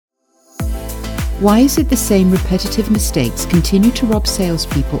Why is it the same repetitive mistakes continue to rob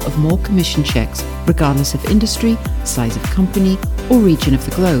salespeople of more commission checks, regardless of industry, size of company, or region of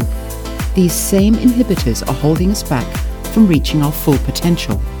the globe? These same inhibitors are holding us back from reaching our full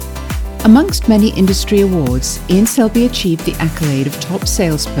potential. Amongst many industry awards, Ian Selby achieved the accolade of top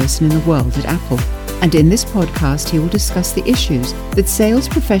salesperson in the world at Apple. And in this podcast, he will discuss the issues that sales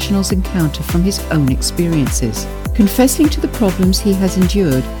professionals encounter from his own experiences, confessing to the problems he has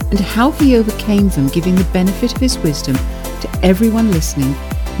endured and how he overcame them, giving the benefit of his wisdom to everyone listening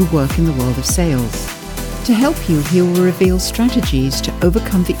who work in the world of sales. To help you, he will reveal strategies to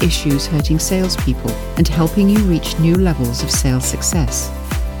overcome the issues hurting salespeople and helping you reach new levels of sales success.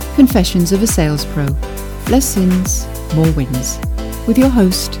 Confessions of a Sales Pro. Less sins, more wins. With your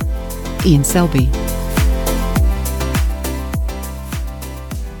host, Ian Selby.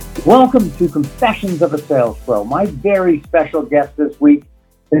 Welcome to Confessions of a Sales Pro. My very special guest this week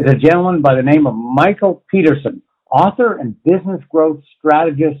is a gentleman by the name of Michael Peterson, author and business growth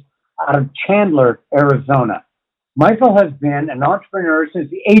strategist out of Chandler, Arizona. Michael has been an entrepreneur since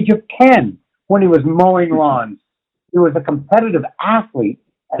the age of 10 when he was mowing lawns. He was a competitive athlete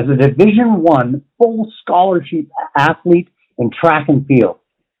as a Division I full scholarship athlete in track and field,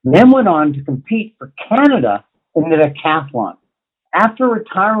 then went on to compete for Canada in the decathlon. After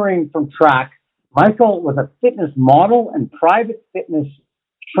retiring from track, Michael was a fitness model and private fitness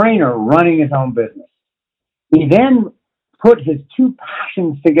trainer running his own business. He then put his two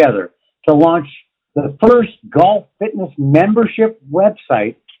passions together to launch the first golf fitness membership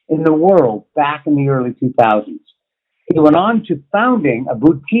website in the world back in the early 2000s. He went on to founding a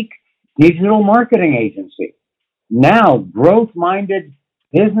boutique digital marketing agency. Now, growth-minded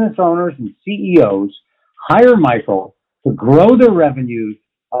business owners and CEOs hire Michael to grow their revenues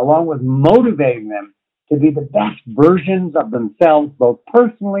along with motivating them to be the best versions of themselves, both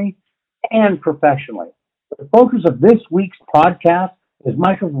personally and professionally. The focus of this week's podcast is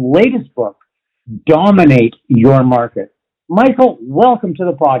Michael's latest book, Dominate Your Market. Michael, welcome to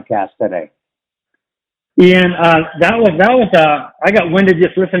the podcast today. Ian, that was I got winded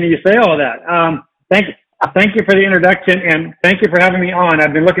just listening to you say all that. Thank you for the introduction, and thank you for having me on.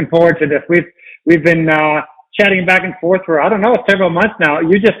 I've been looking forward to this. We've been chatting back and forth for, several months now.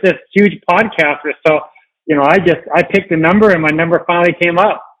 You're just this huge podcaster. So, I picked a number and my number finally came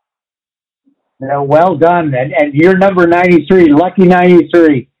up. Yeah, well done. And you're number 93, lucky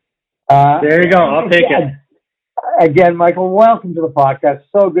 93. There you go. I'll take it. Again, Michael, welcome to the podcast.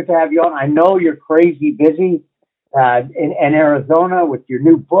 So good to have you on. I know you're crazy busy in Arizona with your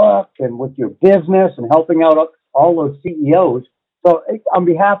new book and with your business and helping out all those CEOs. So on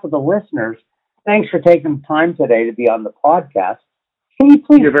behalf of the listeners, thanks for taking time today to be on the podcast. Can you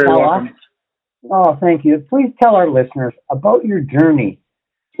please You're very welcome. Oh, thank you. Please tell our listeners about your journey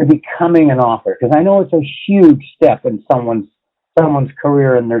to becoming an author, because I know it's a huge step in someone's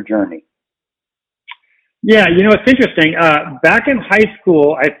career and their journey. Yeah, it's interesting. Back in high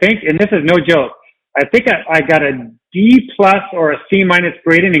school, I think, and this is no joke, I think I got a D+ or a C-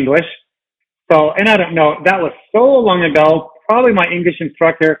 grade in English. So, and I don't know, that was so long ago. Probably my English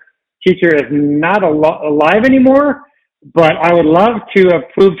teacher is not alive anymore, but I would love to have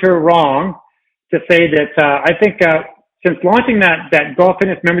proved her wrong to say that I think since launching that golf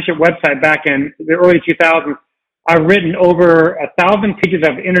fitness membership website back in the early 2000s, I've written over 1,000 pages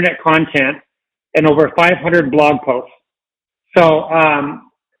of internet content and over 500 blog posts. So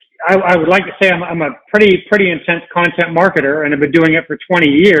I would like to say I'm a pretty intense content marketer, and I've been doing it for 20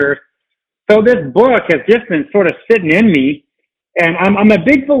 years. So this book has just been sort of sitting in me, and I'm a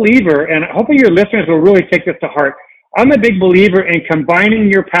big believer, and hopefully your listeners will really take this to heart. I'm a big believer in combining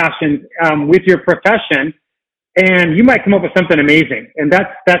your passions with your profession, and you might come up with something amazing. And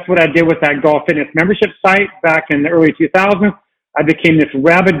that's what I did with that golf fitness membership site back in the early 2000s. I became this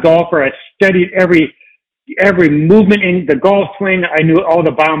rabid golfer. I studied every movement in the golf swing. I knew all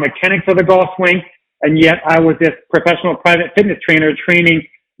the biomechanics of the golf swing, and yet I was this professional private fitness trainer training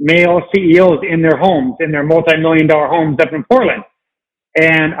male CEOs in their homes, in their multi-million-dollar homes up in Portland.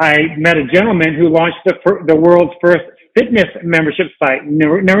 And I met a gentleman who launched the world's first fitness membership site.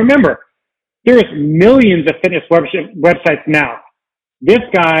 Now remember, there's millions of fitness websites now. This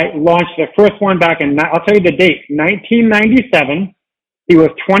guy launched the first one back in, I'll tell you the date, 1997. He was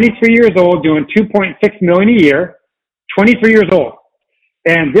 23 years old, doing $2.6 million a year, 23 years old.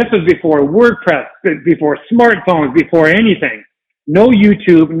 And this was before WordPress, before smartphones, before anything. No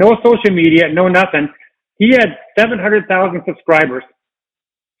YouTube, no social media, no nothing. He had 700,000 subscribers.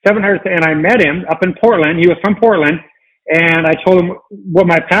 700, and I met him up in Portland. He was from Portland. And I told him what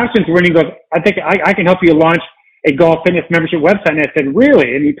my passions were. And he goes, I think I can help you launch a golf fitness membership website. And I said,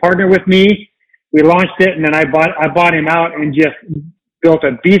 really? And he partnered with me. We launched it, and then I bought him out and just built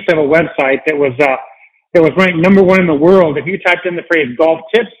a beast of a website that was ranked number one in the world. If you typed in the phrase golf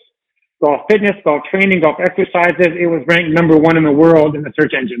tips, golf fitness, golf training, golf exercises, it was ranked number one in the world in the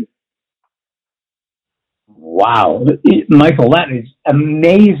search engine. Wow. Michael, that is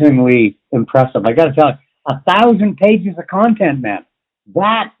amazingly impressive. I got to tell you, 1,000 pages of content, man.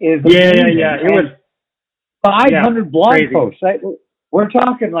 That is amazing. Yeah. It was 500 blog crazy. posts. We're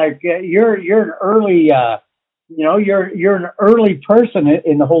talking like you're an early, you're an early person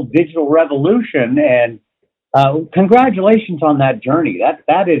in the whole digital revolution, and congratulations on that journey.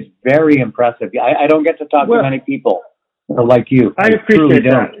 That is very impressive. I don't get to talk to many people like you. I appreciate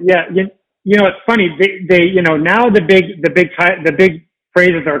that. Yeah, it's funny. They now the big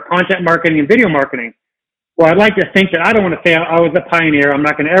phrases are content marketing and video marketing. Well, I'd like to think that I don't want to say I was a pioneer. I'm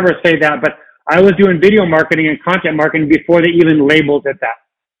not going to ever say that, but I was doing video marketing and content marketing before they even labeled it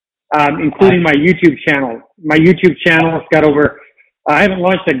that, including my YouTube channel. My YouTube channel has got over, I haven't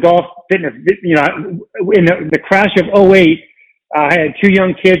launched a golf fitness, in the crash of 2008, I had 2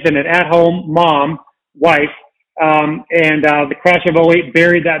 young kids and an at-home wife, and the crash of 2008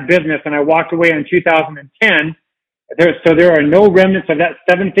 buried that business, and I walked away in 2010. So there are no remnants of that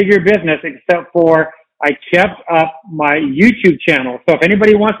 7-figure business except for I kept up my YouTube channel. So if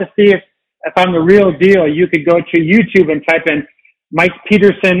anybody wants to see if I'm the real deal, you could go to YouTube and type in Mike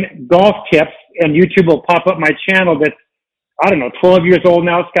Peterson golf tips, and YouTube will pop up my channel that's, 12 years old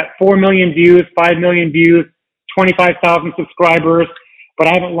now. It's got 4 million views, 5 million views, 25,000 subscribers, but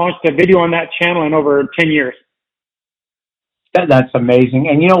I haven't launched a video on that channel in over 10 years. That's amazing.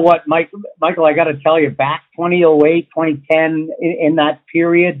 And you know what, Michael, I got to tell you, back 2008, 2010, in that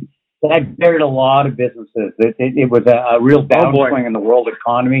period, that buried a lot of businesses. It was a real downswing in the world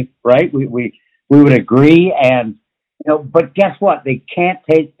economy, right? We would agree. And, but guess what? They can't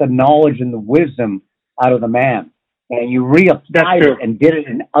take the knowledge and the wisdom out of the man. And you reapplied it and did it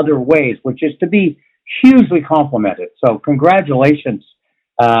in other ways, which is to be hugely complimented. So congratulations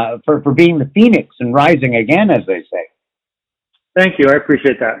for being the phoenix and rising again, as they say. Thank you. I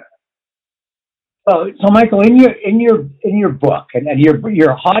appreciate that. So Michael, in your book and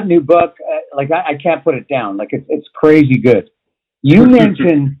your hot new book, I can't put it down. It's crazy good. You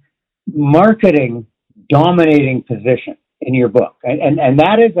mentioned marketing dominating position in your book, and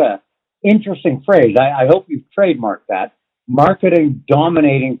that is a interesting phrase. I hope you've trademarked that, marketing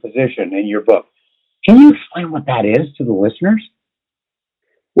dominating position, in your book. Can you explain what that is to the listeners?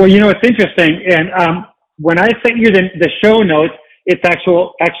 Well, it's interesting, and when I sent you the show notes, it's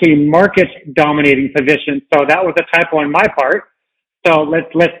actually market dominating position. So that was a typo on my part. So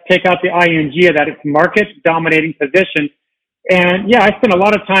let's take out the ing of that. It's market dominating position. And yeah, I spent a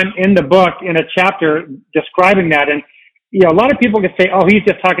lot of time in the book in a chapter describing that. And a lot of people can say, "Oh, he's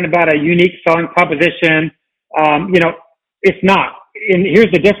just talking about a unique selling proposition." It's not. And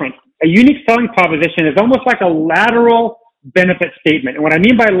here's the difference: a unique selling proposition is almost like a lateral benefit statement. And what I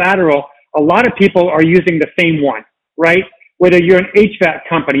mean by lateral, a lot of people are using the same one, right? Whether you're an HVAC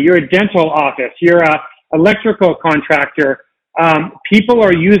company, you're a dental office, you're a electrical contractor, people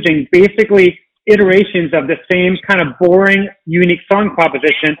are using basically iterations of the same kind of boring, unique selling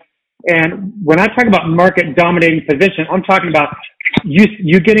proposition. And when I talk about market dominating position, I'm talking about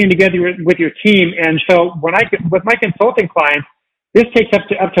you getting together with your team. And so with my consulting clients, this takes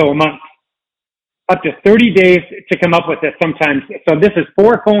up to a month, up to 30 days to come up with this sometimes. So this is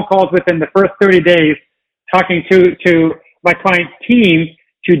 4 phone calls within the first 30 days, talking to my client's team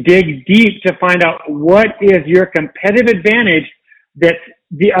to dig deep to find out what is your competitive advantage that's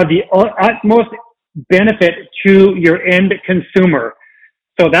of the utmost benefit to your end consumer.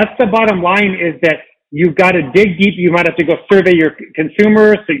 So that's the bottom line, is that you've got to dig deep. You might have to go survey your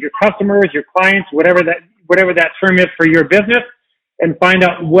consumers, so your customers, your clients, whatever that term is for your business, and find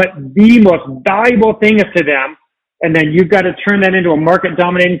out what the most valuable thing is to them. And then you've got to turn that into a market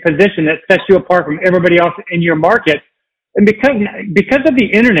dominating position that sets you apart from everybody else in your market. And because of the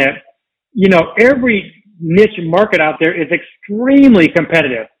internet, every niche market out there is extremely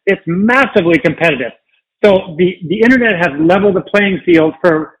competitive. It's massively competitive. So the internet has leveled the playing field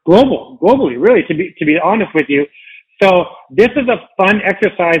for globally, really, to be honest with you. So this is a fun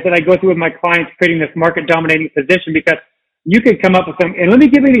exercise that I go through with my clients, creating this market dominating position, because you could come up with some. And let me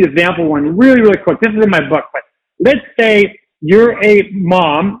give you an example, one really, really quick. This is in my book, but let's say you're a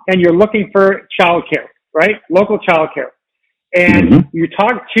mom and you're looking for childcare, right? Local childcare. And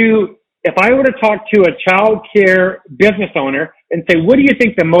if I were to talk to a child care business owner and say, what do you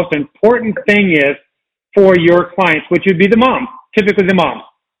think the most important thing is for your clients, which would be the mom, typically the mom,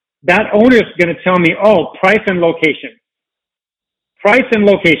 that owner is going to tell me, price and location. Price and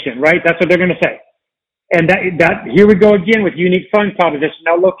location, right? That's what they're going to say. And that here we go again with unique selling proposition.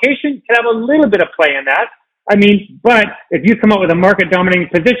 Now, location can have a little bit of play in that. I mean, but if you come up with a market dominating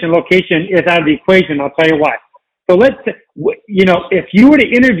position, location is out of the equation. I'll tell you why. So let's, if you were to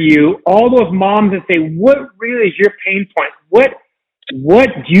interview all those moms and say, what really is your pain point? What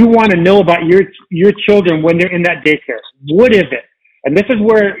do you want to know about your children when they're in that daycare? What is it? And this is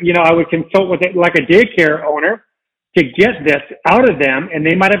where, I would consult with it like a daycare owner to get this out of them. And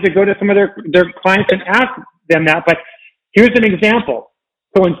they might have to go to some of their clients and ask them that. But here's an example.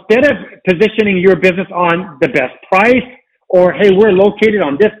 So instead of positioning your business on the best price or, hey, we're located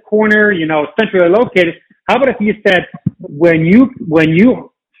on this corner, centrally located, how about if you said, when you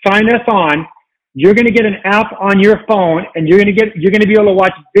sign us on, you're going to get an app on your phone and you're going to be able to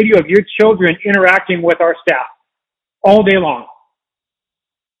watch video of your children interacting with our staff all day long.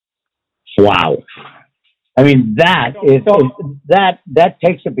 Wow. I mean, that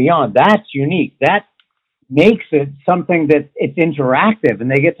takes it beyond. That's unique. That makes it something that it's interactive and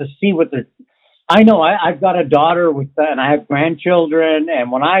they get to see what they're. I know I've got a daughter and I have grandchildren, and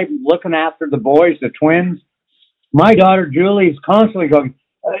when I'm looking after the boys, the twins, my daughter Julie is constantly going,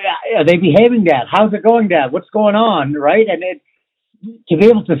 are they behaving, Dad? How's it going, Dad? What's going on? Right? And to be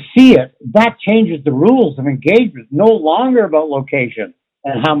able to see it, that changes the rules of engagement. No longer about location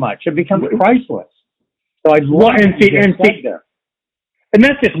and how much. It becomes priceless. So I'd love and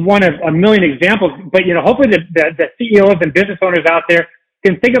that's just one of a million examples. But, hopefully the CEOs and business owners out there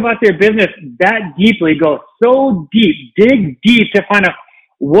can think about their business that deeply, go so deep, dig deep to find out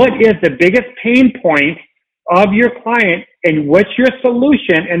what is the biggest pain point of your client and what's your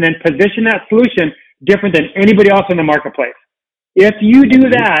solution, and then position that solution different than anybody else in the marketplace. If you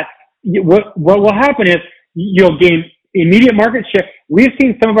do that, what will happen is you'll gain immediate market share. We've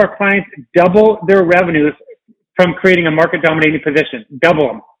seen some of our clients double their revenues from creating a market dominating position, double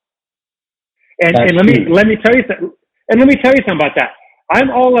them. And let me tell you something about that. I'm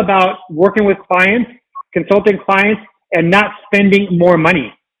all about working with clients, consulting clients, and not spending more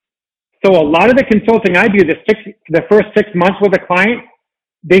money. So a lot of the consulting I do, the first 6 months with a client,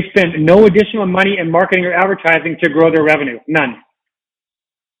 they spend no additional money in marketing or advertising to grow their revenue. None.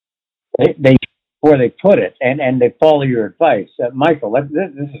 They where they put it, and they follow your advice. Michael,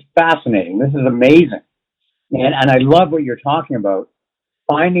 this is fascinating. This is amazing. And I love what you're talking about.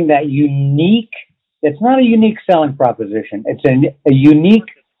 Finding that unique, it's not a unique selling proposition. It's a unique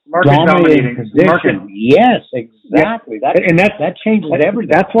market dominating position. Market. Yes, exactly. Yeah. That changes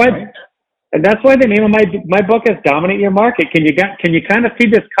everything. That's why. Right? And that's why the name of my book is Dominate Your Market. Can you kind of see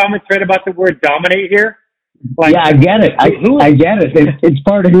this common thread about the word dominate here? Like, yeah, I get it. I get it. It's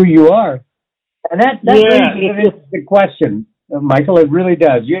part of who you are. And that raises the question, Michael. It really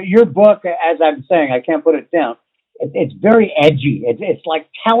does. Your book, as I'm saying, I can't put it down. It's very edgy. It's like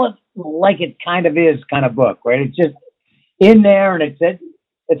tell it like it kind of is kind of book, right? It's just in there, and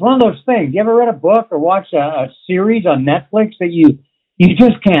it's one of those things. You ever read a book or watch a series on Netflix that you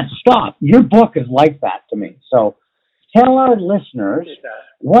just can't stop? Your book is like that to me. So tell our listeners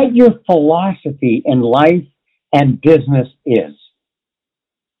what your philosophy in life and business is.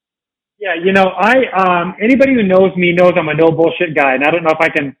 Yeah, anybody who knows me knows I'm a no bullshit guy, and I don't know if I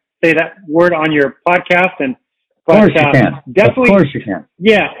can say that word on your podcast. Of course you can. Definitely, of course you can.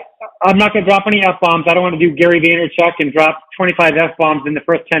 Yeah, I'm not going to drop any F-bombs. I don't want to do Gary Vaynerchuk and drop 25 F-bombs in the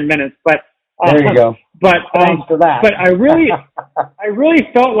first 10 minutes. But there you go. But thanks for that. But I really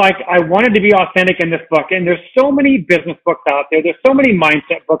felt like I wanted to be authentic in this book. And there's so many business books out there. There's so many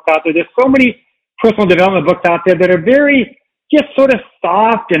mindset books out there. There's so many personal development books out there that are very just sort of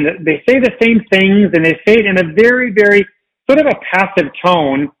soft, and they say the same things, and they say it in a very, very sort of a passive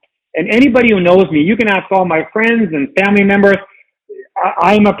tone. And anybody who knows me, you can ask all my friends and family members,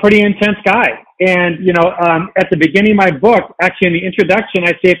 I'm a pretty intense guy. And, at the beginning of my book, actually in the introduction,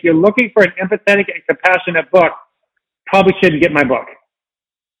 I say, if you're looking for an empathetic and compassionate book, probably shouldn't get my book.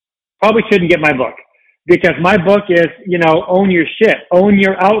 Probably shouldn't get my book, because my book is, own your shit, own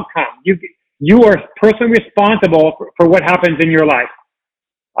your outcome. You are personally responsible for what happens in your life.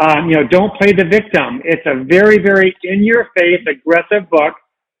 Don't play the victim. It's a very, very in-your-face, aggressive book.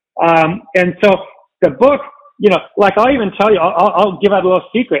 And so the book, like I'll even tell you, I'll give out a little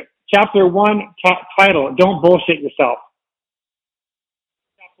secret. Chapter 1 title, Don't Bullshit Yourself.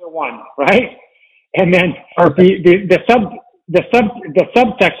 Chapter 1, right? And then the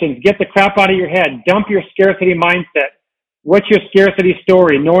subsections, get the crap out of your head, dump your scarcity mindset. What's your scarcity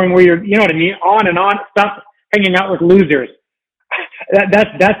story? Knowing where you're, you know what I mean? On and on. Stop hanging out with losers.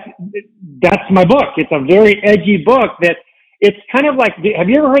 That's my book. It's a very edgy book that it's kind of like, have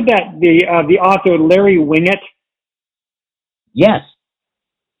you ever heard that the author Larry Winget? Yes.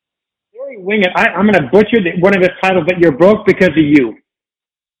 Larry wing it. I'm going to butcher one of his titles, but you're broke because of you,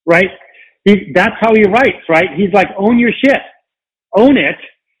 right? That's how he writes, right? He's like, own your shit, own it,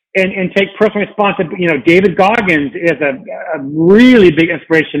 and take personal responsibility. You know, David Goggins is a really big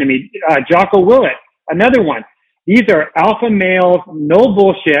inspiration to me. Jocko Willett, another one. These are alpha males, no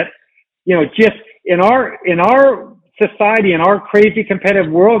bullshit. You know, just in our society, in our crazy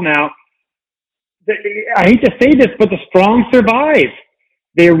competitive world now, I hate to say this, but the strong survive.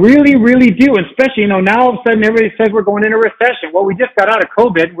 They really, really do. And especially, you know, now all of a sudden everybody says we're going into a recession. Well, we just got out of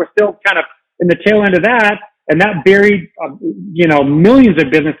COVID. We're still kind of in the tail end of that. And that buried, you know, millions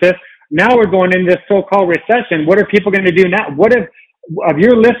of businesses. Now we're going into this so-called recession. What are people going to do now? What if, of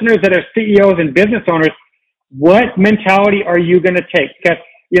your listeners that are CEOs and business owners, what mentality are you going to take? Because,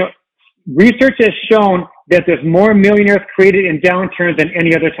 you know, research has shown that there's more millionaires created in downturns than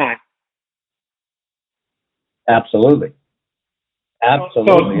any other time. Absolutely.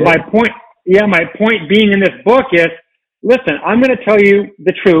 Absolutely. So my point being in this book is, listen, I'm going to tell you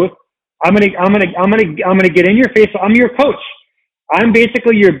the truth. I'm going to get in your face. I'm your coach. I'm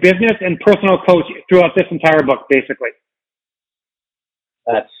basically your business and personal coach throughout this entire book, basically.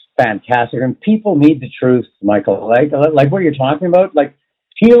 That's fantastic. And people need the truth, Michael. Like what you're talking about, like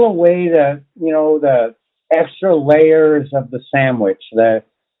peel away the extra layers of the sandwich, the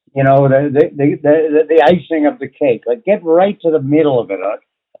icing of the cake. Like get right to the middle of it,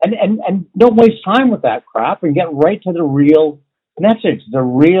 and don't waste time with that crap, and get right to the real message, the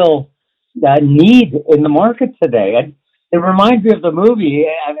real need in the market today. And it reminds me of the movie.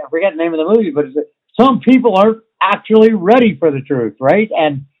 I forget the name of the movie, but some people aren't actually ready for the truth, right?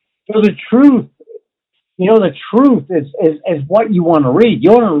 And so the truth, the truth is what you want to read.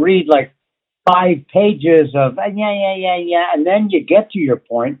 You want to read like 5 pages of yeah, and then you get to your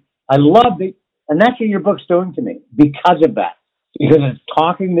point. I love it, and that's what your book's doing to me because of that. Because it's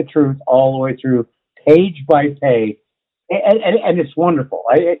talking the truth all the way through, page by page, and it's wonderful.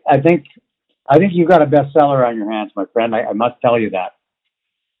 I think you've got a bestseller on your hands, my friend. I must tell you that.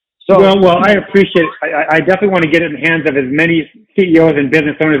 So well, I appreciate it. I definitely want to get it in the hands of as many CEOs and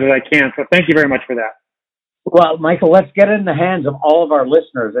business owners as I can. So thank you very much for that. Well, Michael, let's get it in the hands of all of our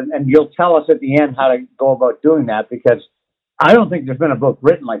listeners, and you'll tell us at the end how to go about doing that, because I don't think there's been a book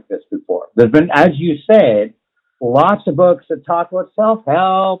written like this before. There's been, as you said, lots of books that talk about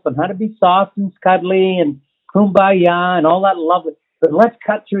self-help and how to be soft and cuddly and kumbaya and all that lovely. But let's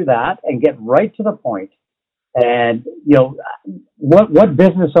cut through that and get right to the point. And, what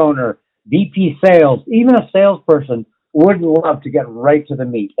business owner, VP sales, even a salesperson would love to get right to the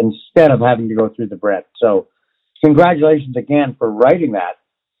meat instead of having to go through the bread. So congratulations again for writing that.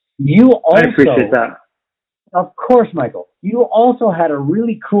 I appreciate that. Of course, Michael. You also had a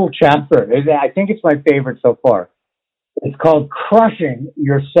really cool chapter. I think it's my favorite so far. It's called Crushing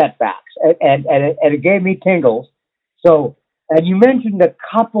Your Setbacks. And it gave me tingles. So, and you mentioned a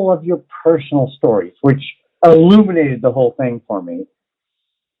couple of your personal stories, which illuminated the whole thing for me.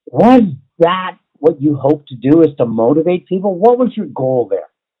 Was that what you hope to do, is to motivate people? What was your goal there?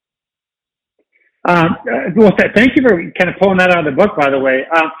 Well, thank you for kind of pulling that out of the book, by the way.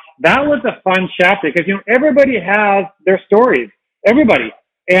 That was a fun chapter because, everybody has their stories. Everybody.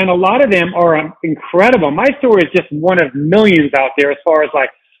 And a lot of them are incredible. My story is just one of millions out there as far as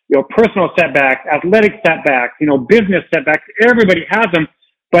personal setbacks, athletic setbacks, business setbacks. Everybody has them.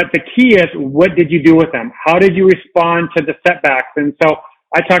 But the key is, what did you do with them? How did you respond to the setbacks? And so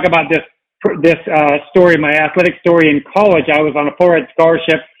I talk about this story, my athletic story in college. I was on a full-ride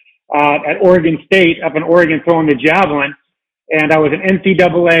scholarship at Oregon State up in Oregon throwing the javelin. And I was an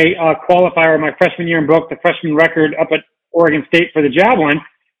NCAA qualifier my freshman year and broke the freshman record up at Oregon State for the javelin.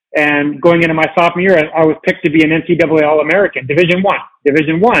 And going into my sophomore year, I was picked to be an NCAA All-American, Division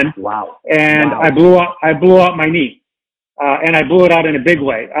I. Wow. And wow. I blew out my knee. And I blew it out in a big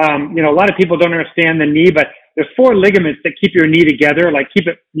way. A lot of people don't understand the knee, but there's 4 ligaments that keep your knee together, keep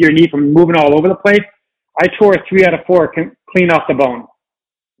your knee from moving all over the place. I tore 3 out of 4 clean off the bone,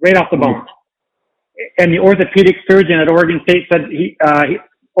 right off the bone. And the orthopedic surgeon at Oregon State said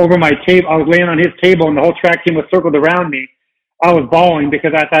over my table, I was laying on his table and the whole track team was circled around me. I was bawling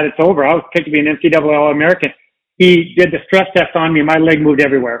because I thought it's over. I was picked to be an NCAA All-American. He did the stress test on me. My leg moved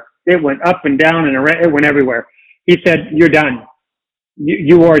everywhere. It went up and down and it went everywhere. He said, "You're done.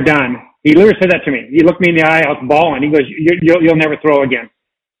 You are done." He literally said that to me. He looked me in the eye. I was bawling. He goes, "You'll never throw again."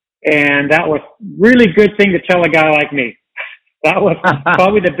 And that was really good thing to tell a guy like me. That was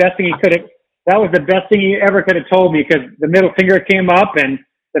probably the best thing he could have. That was the best thing he ever could have told me, because the middle finger came up, and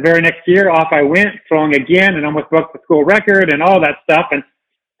the very next year off I went, throwing again, and almost broke the school record and all that stuff. And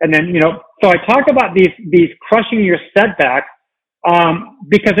then so I talk about these crushing your setbacks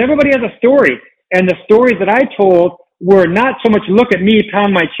because everybody has a story, and the stories that I told were not so much look at me,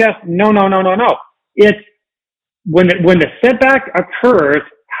 pound my chest. No. It's when the setback occurs,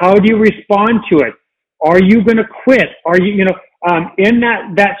 how do you respond to it? Are you going to quit? Are you, in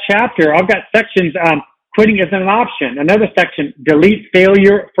that chapter, I've got sections, quitting isn't an option. Another section, delete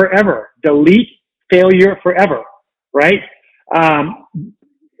failure forever. Delete failure forever, right?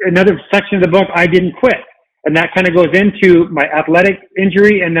 Another section of the book, I didn't quit. And that kind of goes into my athletic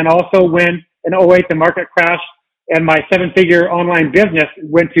injury, and then also when in 2008 the market crashed and my 7-figure online business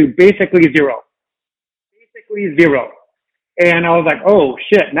went to basically zero. And I was like, oh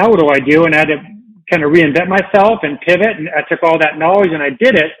shit, now what do I do? And I had to kind of reinvent myself and pivot, and I took all that knowledge and I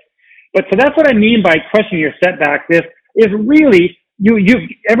did it. But so that's what I mean by crushing your setbacks is really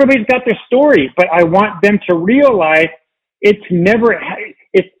everybody's got their story, but I want them to realize it's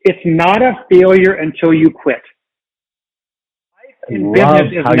not a failure until you quit. Life in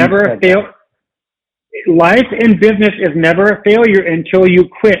business is never a failure. Life in business is never a failure until you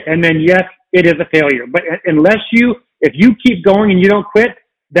quit. And then yes, it is a failure. But if you keep going and you don't quit,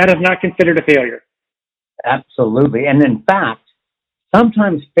 that is not considered a failure. Absolutely. And in fact,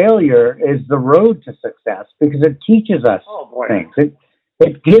 sometimes failure is the road to success because it teaches us things.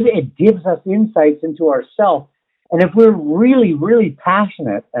 It gives us insights into ourselves. And if we're really, really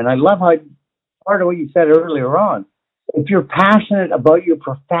passionate, and I love how part of what you said earlier on, if you're passionate about your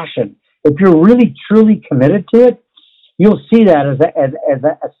profession, if you're really, truly committed to it, you'll see that as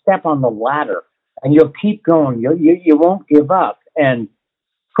a step on the ladder, and you'll keep going. You won't give up. And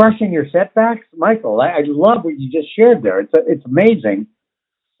crushing your setbacks, Michael, I love what you just shared there. It's amazing.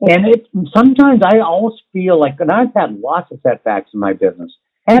 And sometimes I always feel like, and I've had lots of setbacks in my business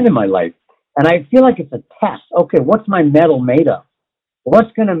and in my life, and I feel like it's a test. Okay, what's my metal made of?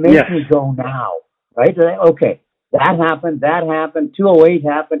 What's going to make me go now? Right? Okay, that happened. 208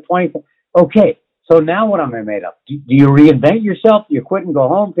 happened. 20. Okay, so now what am I made of? Do you reinvent yourself? Do you quit and go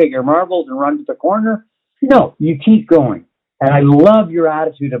home, take your marbles, and run to the corner? No, you keep going. And I love your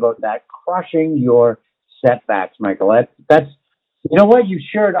attitude about that, crushing your setbacks, Michael. That's you know what? You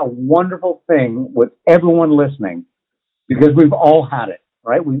shared a wonderful thing with everyone listening because we've all had it,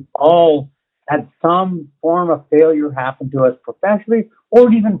 right? We've all had some form of failure happen to us professionally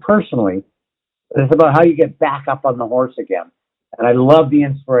or even personally. It's about how you get back up on the horse again. And I love the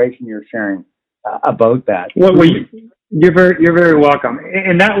inspiration you're sharing about that. Well, you're very welcome.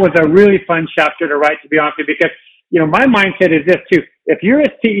 And that was a really fun chapter to write, to be honest with you, because, my mindset is this too. If you're a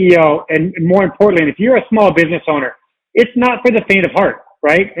CEO, and more importantly, if you're a small business owner, it's not for the faint of heart,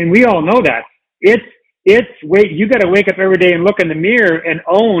 right? And we all know that. You got to wake up every day and look in the mirror and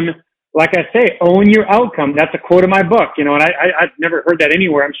own, like I say, own your outcome. That's a quote of my book, and I've never heard that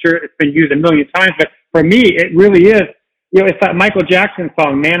anywhere. I'm sure it's been used a million times, but for me, it really is. It's that Michael Jackson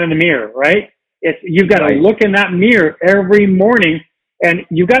song, Man in the Mirror, right? You've got to look in that mirror every morning, and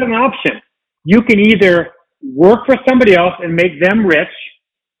you've got an option. You can either work for somebody else and make them rich,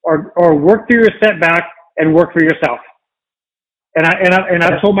 or work through your setback and work for yourself. And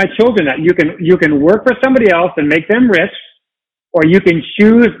I've told my children that you can work for somebody else and make them rich, or you can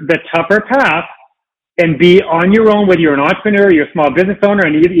choose the tougher path and be on your own, whether you're an entrepreneur, you're a small business owner,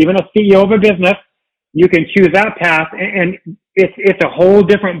 and even a CEO of a business. You can choose that path, and it's a whole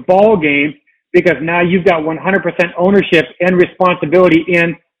different ball game because now you've got 100% ownership and responsibility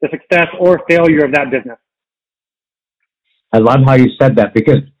in the success or failure of that business. I love how you said that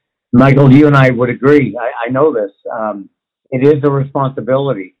because, Michael, you and I would agree. I know this. It is a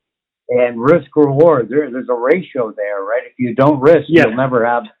responsibility. And risk-reward, there's a ratio there, right? If you don't risk, you'll never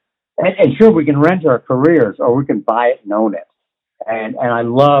have. And sure, we can rent our careers or we can buy it and own it. And I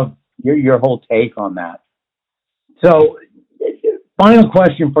love your whole take on that. So, final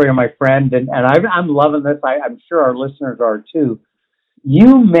question for you, my friend, and I'm loving this. I'm sure our listeners are too.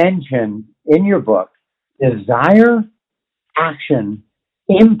 You mentioned in your book desire, action,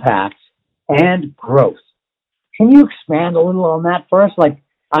 impact, and growth. Can you expand a little on that for us?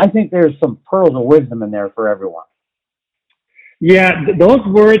 I think there's some pearls of wisdom in there for everyone. Yeah, those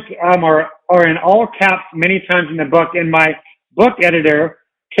words are in all caps many times in the book, and my book editor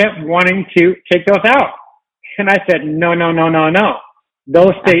kept wanting to take those out. And I said, no.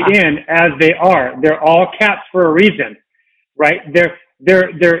 Those stay in as they are. They're all caps for a reason, right? They're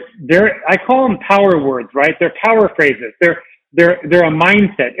I call them power words, right? They're power phrases. They're a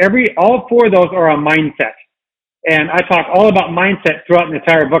mindset. All four of those are a mindset. And I talk all about mindset throughout the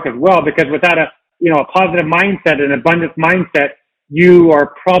entire book as well, because without a positive mindset, an abundance mindset, you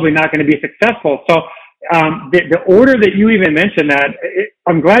are probably not going to be successful. So, the order that you even mentioned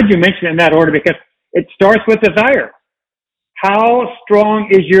I'm glad you mentioned it in that order because it starts with desire. how strong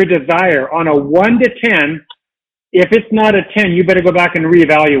is your desire on a 1 to 10? If it's not a 10, you better go back and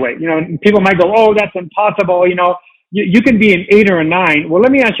reevaluate. You know, people might go, oh, that's impossible. You know, you can be an 8 or a 9. Well,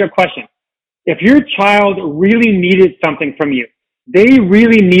 let me ask you a question. If your child really needed something from you, they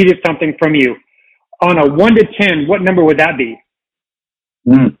really needed something from you, on a 1 to 10, what number would that be?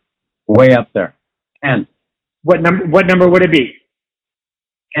 Way up there. 10. What number would it be?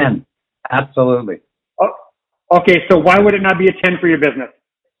 10. Absolutely. Oh, okay, so why would it not be a 10 for your business?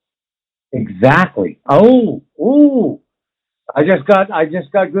 Exactly. Oh, I just got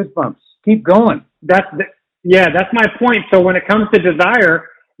goosebumps. Keep going. That's my point. So when it comes to desire,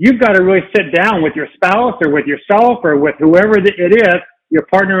 you've got to really sit down with your spouse or with yourself or with whoever it is, your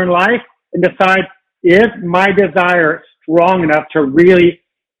partner in life, and decide, is my desire strong enough to really,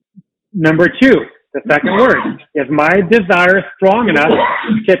 number 2, the second word, is my desire strong enough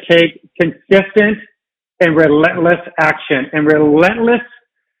to take consistent and relentless action? And relentless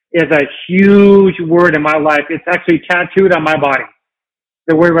is a huge word in my life. It's actually tattooed on my body,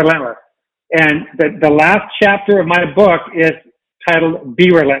 the word relentless. And the last chapter of my book is titled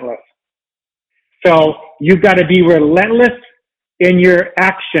Be Relentless. So you've got to be relentless in your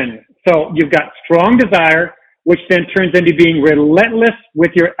action. So you've got strong desire, which then turns into being relentless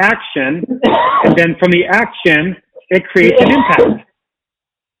with your action. And then from the action, it creates an impact.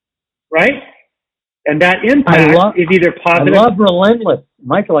 Right? And that impact is either positive. I love relentless.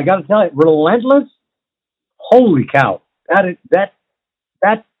 Michael, I got to tell you, relentless, holy cow. That's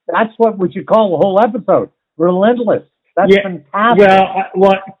what we should call the whole episode. Relentless. That's fantastic.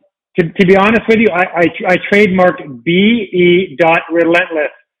 Well, to be honest with you, I trademarked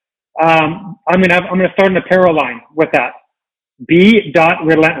BE.relentless. I'm gonna start an apparel line with that.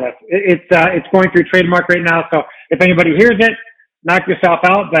 B.relentless. It's going through trademark right now. So if anybody hears it, knock yourself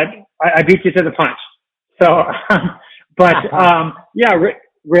out. But I beat you to the punch. So,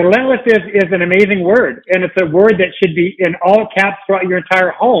 relentless is an amazing word, and it's a word that should be in all caps throughout your entire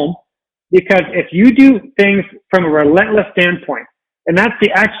home. Because if you do things from a relentless standpoint, and that's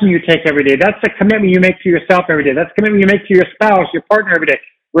the action you take every day, that's the commitment you make to yourself every day, that's the commitment you make to your spouse, your partner every day,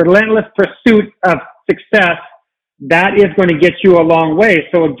 relentless pursuit of success, that is going to get you a long way.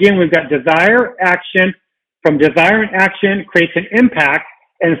 So again, we've got desire, action. From desire and action creates an impact,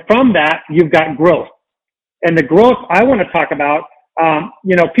 and from that, you've got growth. And the growth I want to talk about,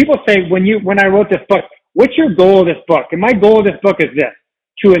 people say when I wrote this book, what's your goal of this book? And my goal of this book is this: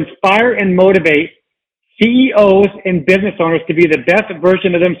 to inspire and motivate CEOs and business owners to be the best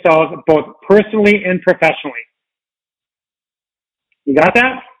version of themselves, both personally and professionally. You got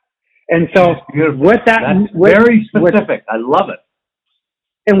that? And so very specific. I love it.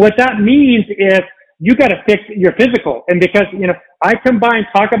 And what that means is you got to fix your physical. And because,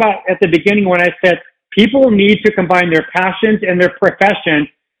 talk about at the beginning when I said people need to combine their passions and their profession,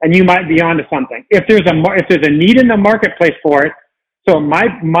 and you might be onto something. If there's a need in the marketplace for it. So my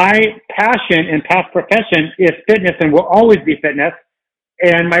passion and past profession is fitness and will always be fitness.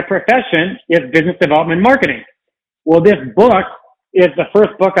 And my profession is business development marketing. Well, this book is the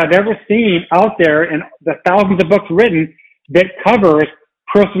first book I've ever seen out there in the thousands of books written that covers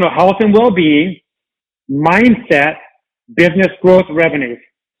personal health and well-being, mindset, business growth, revenues,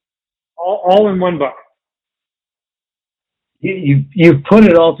 all in one book. You put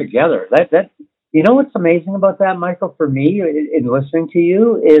it all together. That you know what's amazing about that, Michael, for me, in listening to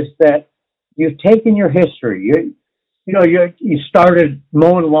you, is that you've taken your history. You started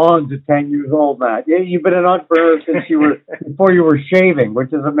mowing lawns at 10 years old, Matt. You've been an entrepreneur since before you were shaving,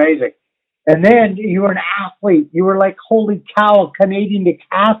 which is amazing. And then you were an athlete. You were like, holy cow, Canadian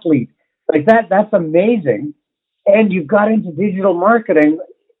decathlete. Like that's amazing. And you got into digital marketing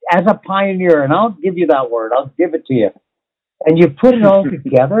as a pioneer, and I'll give you that word. I'll give it to you. And you put it all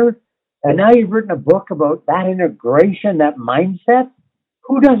together, and now you've written a book about that integration, that mindset.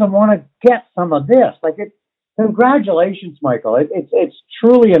 Who doesn't want to get some of this? Congratulations, Michael. It's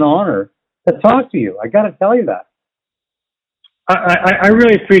truly an honor to talk to you. I got to tell you that. I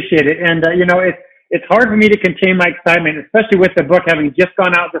really appreciate it. And, it's hard for me to contain my excitement, especially with the book having just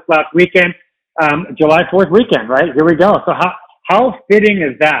gone out this last weekend, July 4th weekend, right? Here we go. So how fitting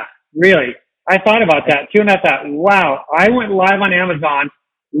is that? Really? I thought about that too, and I thought, wow, I went live on Amazon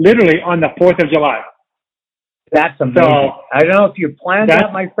literally on the 4th of July. That's amazing. So, I don't know if you planned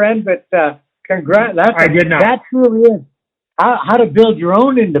that, my friend, but congrats. I did not. That truly is how to build your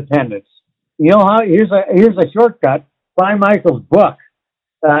own independence. You know how? Here's a shortcut. Buy Michael's book.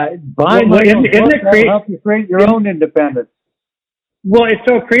 Michael's book will help you create your own independence. Well, it's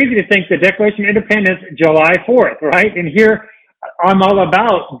so crazy to think the Declaration of Independence, July 4th, right? And here I'm all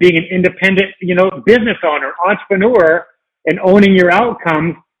about being an independent, business owner, entrepreneur, and owning your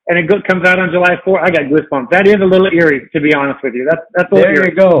outcomes, and it comes out on July 4th. I got goosebumps. That is a little eerie, to be honest with you. That's a little there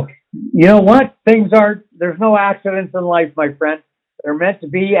eerie. You go. You know what? There's no accidents in life, my friend. They're meant to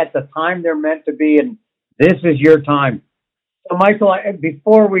be at the time they're meant to be, and this is your time. So, Michael,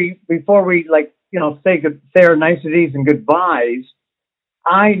 before we say our niceties and goodbyes,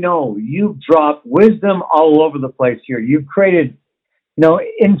 I know you've dropped wisdom all over the place here. You've created,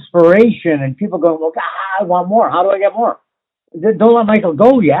 inspiration, and people go, "Look, I want more. How do I get more?" Don't let Michael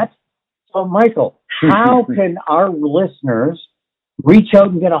go yet. So, Michael, how can our listeners reach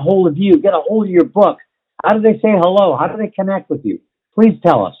out and get a hold of you, get a hold of your book? How do they say hello? How do they connect with you? Please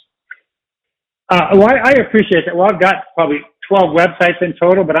tell us. I appreciate that. Well, I've got probably 12 websites in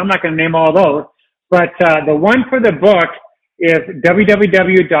total, but I'm not going to name all those. But the one for the book is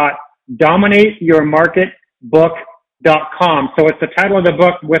www.dominateyourmarketbook.com. So it's the title of the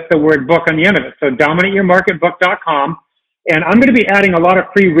book with the word book on the end of it. So dominateyourmarketbook.com. And I'm going to be adding a lot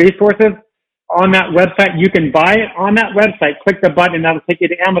of free resources on that website. You can buy it on that website. Click the button and that'll take you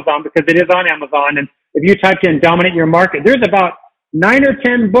to Amazon, because it is on Amazon. And if you type in Dominate Your Market, there's about 9 or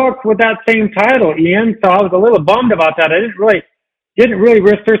 10 books with that same title, Ian. So I was a little bummed about that. I didn't really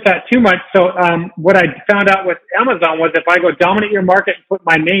research that too much. So what I found out with Amazon was if I go Dominate Your Market and put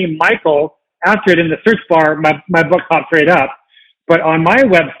my name, Michael, after it in the search bar, my book pops right up. But on my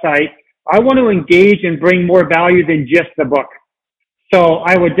website, I want to engage and bring more value than just the book. So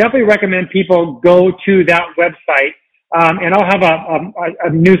I would definitely recommend people go to that website. And I'll have a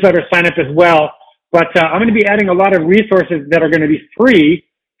newsletter sign up as well. But I'm going to be adding a lot of resources that are going to be free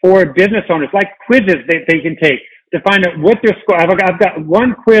for business owners, like quizzes that they can take to find out what their score. I've got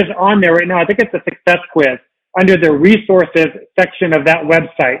one quiz on there right now. I think it's a success quiz under the resources section of that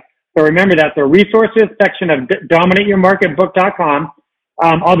website. So remember that, the resources section of dominateyourmarketbook.com.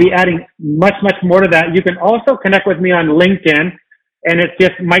 I'll be adding much, much more to that. You can also connect with me on LinkedIn, and it's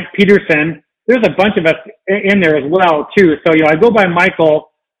just Mike Peterson. There's a bunch of us in there as well, too. So, I go by Michael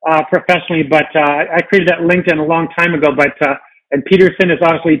professionally, but I created that LinkedIn a long time ago. And Peterson is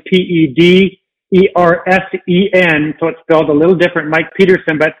obviously P-E-D-E-R-S-E-N, so it's spelled a little different, Mike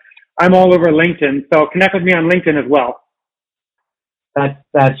Peterson, but I'm all over LinkedIn. So connect with me on LinkedIn as well.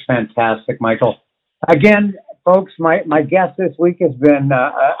 That's fantastic, Michael. Again, folks, my guest this week has been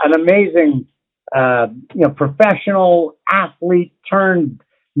an amazing, professional athlete turned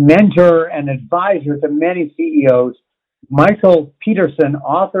mentor and advisor to many CEOs, Michael Peterson,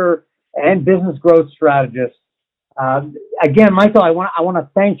 author and business growth strategist. Again, Michael, I want to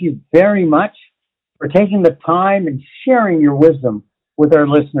thank you very much for taking the time and sharing your wisdom with our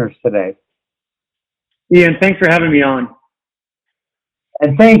listeners today. Ian, thanks for having me on.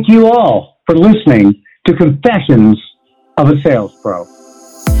 And thank you all for listening to Confessions of a Sales Pro.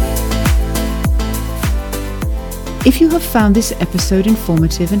 If you have found this episode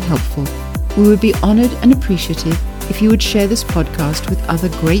informative and helpful, we would be honored and appreciative if you would share this podcast with other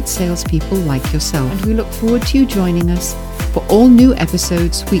great salespeople like yourself. And we look forward to you joining us for all new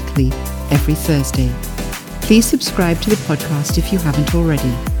episodes weekly, every Thursday. Please subscribe to the podcast if you haven't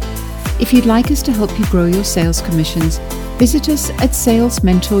already. If you'd like us to help you grow your sales commissions, visit us at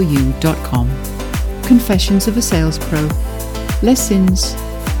salesmentoryou.com. Confessions of a Sales Pro. Less sins,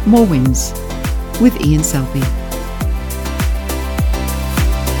 more wins. With Ian Selby.